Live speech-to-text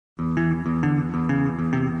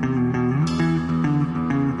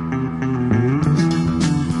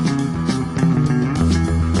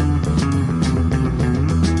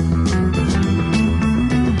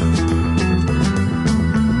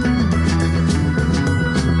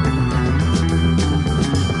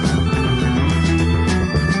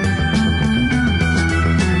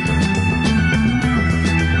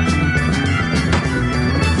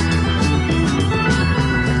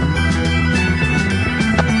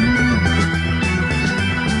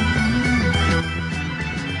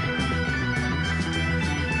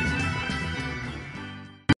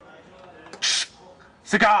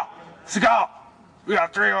Seagull! Seagull! We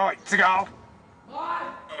got 308, Seagull!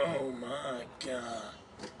 Oh my god.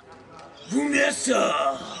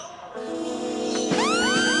 Vanessa!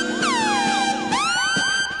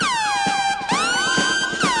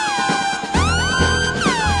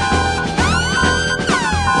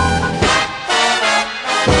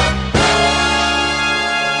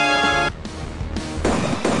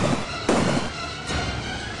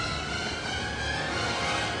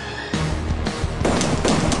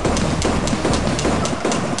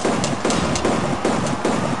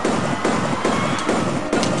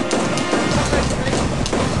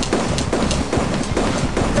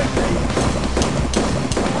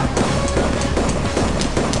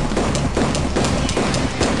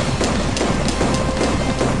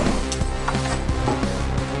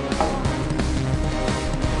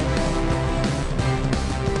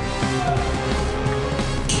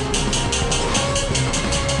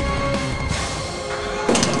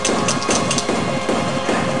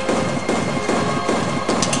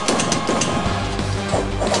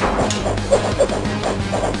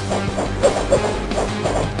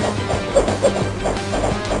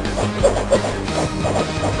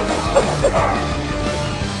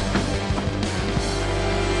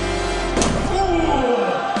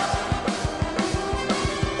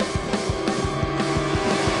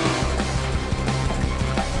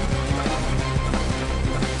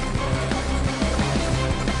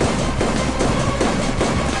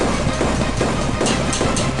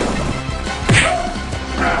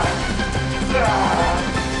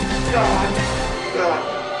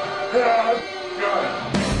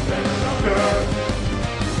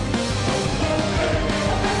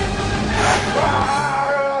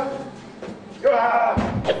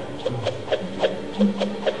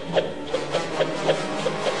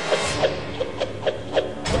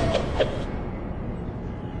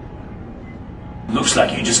 Looks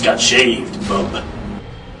like you just got shaved, bub.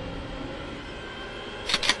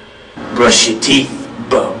 Brush your teeth,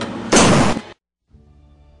 bub.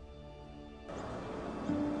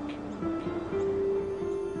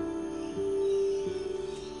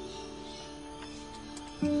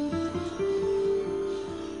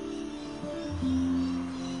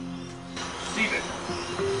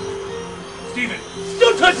 Steven!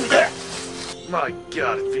 Don't touch me there! My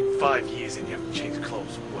God, it's been 5 years and you haven't changed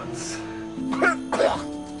clothes once.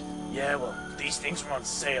 Yeah, well, these things were on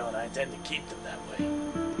sale and I intend to keep them that way.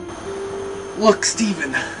 Look,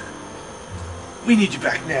 Steven. We need you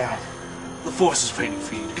back now. The Force is waiting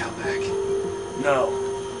for you to come back. No,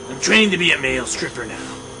 I'm training to be a male stripper now.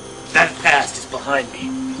 That past is behind me.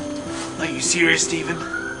 Are you serious, Steven?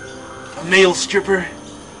 A male stripper?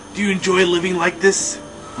 Do you enjoy living like this?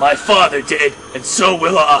 My father did, and so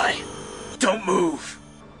will I. Don't move.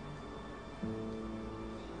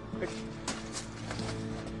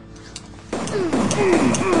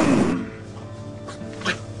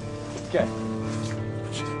 Okay.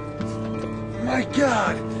 My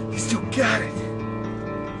God, he still got it.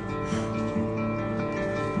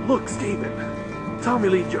 Look, Steven. Tommy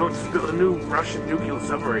Lee Jones has built a new Russian nuclear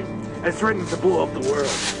submarine and threatened to blow up the world.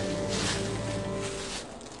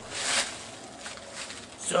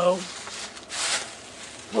 So?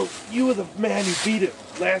 Well, you were the man who beat him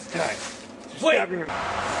last time. Wait!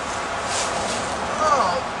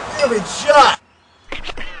 Oh, damn it, shot!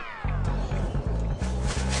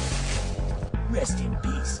 Rest in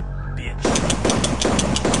peace, bitch.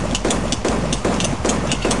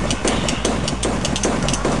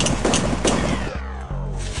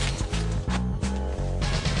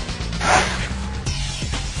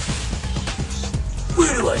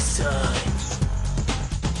 Where do I sign?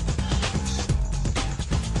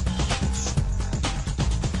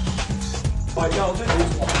 Oh, no, this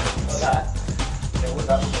is one. Oh, that. Yeah, what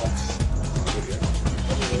that was one.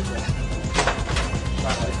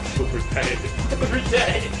 Every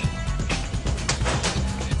day.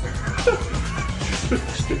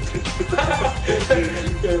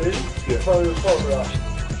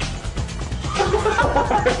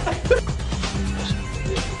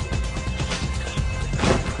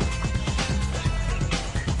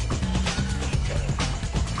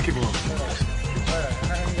 Keep on.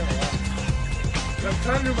 I'm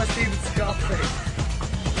trying to do my Steven Seagull face.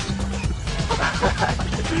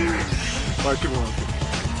 Alright, keep on.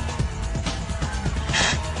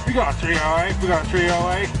 We got a 308. We got a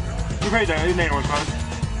 308. You paid that. You name one, son.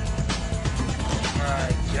 My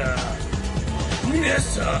God.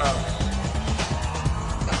 Vanessa!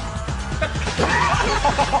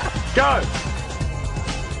 Go!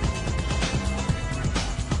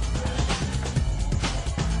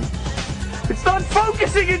 It's not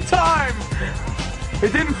focusing in time!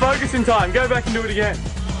 It didn't focus in time. Go back and do it again.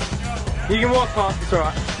 You can walk past, it's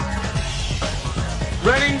alright.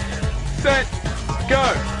 Ready, set,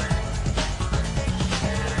 go.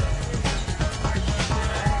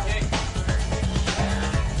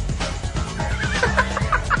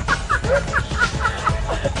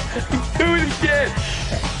 Do it again.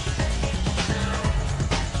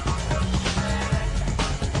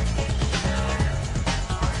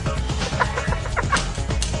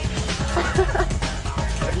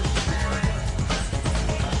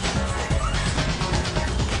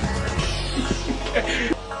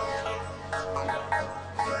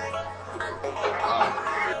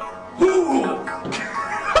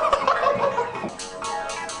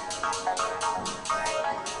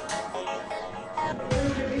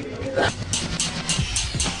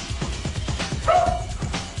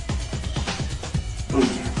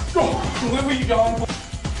 Where were you going?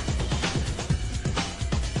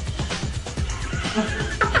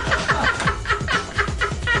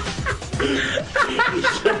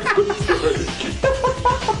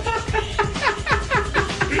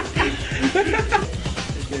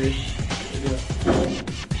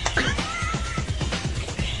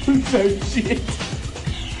 So shit.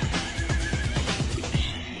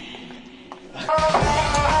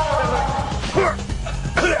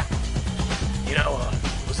 You know,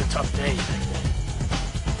 it was a tough day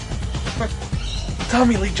back then.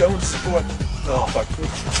 Tommy Lee Jones support. Oh fuck.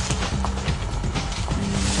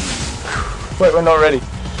 Wait, we're not ready.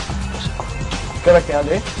 Go back down,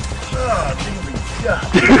 dude. Oh,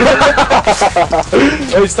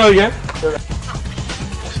 Ready, start again?